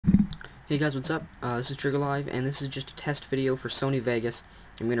Hey guys, what's up? This is Trigger Live, and this is just a test video for Sony Vegas.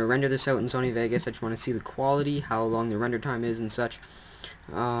 I'm going to render this out in Sony Vegas. I just want to see the quality, how long the render time is, and such.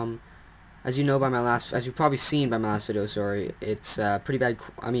 As you know by as you've probably seen by my last video, sorry, it's pretty bad.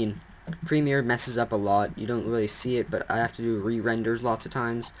 Premiere messes up a lot. You don't really see it, but I have to do re-renders lots of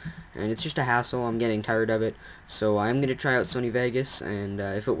times, and it's just a hassle. I'm getting tired of it, so I'm going to try out Sony Vegas, and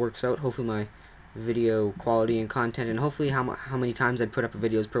if it works out, hopefully my video quality and content, and hopefully how many times I put up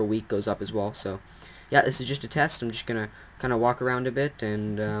videos per week goes up as well. So yeah, this is just a test. I'm just gonna kind of walk around a bit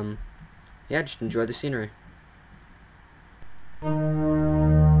and yeah, just enjoy the scenery.